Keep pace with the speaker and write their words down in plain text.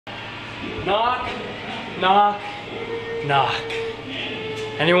Knock, knock, knock.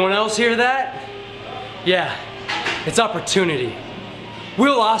 Anyone else hear that? Yeah, it's opportunity.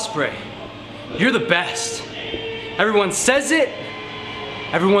 Will Ospreay, you're the best. Everyone says it,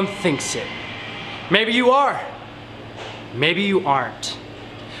 everyone thinks it. Maybe you are, maybe you aren't.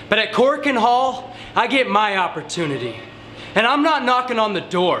 But at Corkin Hall, I get my opportunity. And I'm not knocking on the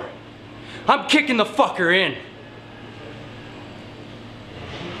door. I'm kicking the fucker in.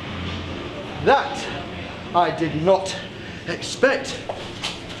 That I did not expect.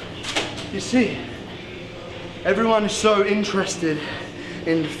 You see, everyone is so interested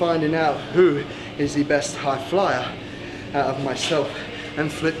in finding out who is the best high flyer out of myself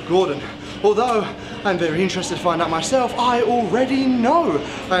and Flip Gordon. Although I'm very interested to find out myself, I already know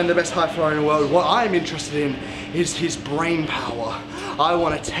I'm the best high flyer in the world. What I'm interested in is his brain power. I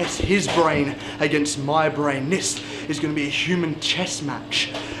want to test his brain against my brain. This is going to be a human chess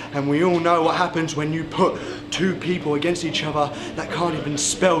match. And we all know what happens when you put two people against each other that can't even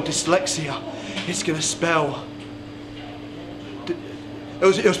spell dyslexia. It's going to spell...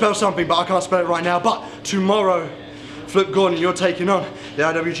 It'll spell something, but I can't spell it right now. But tomorrow, Flip Gordon, you're taking on the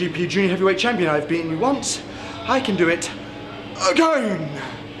IWGP Junior Heavyweight Champion. I've beaten you once. I can do it again.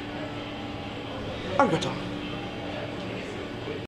 Arigato.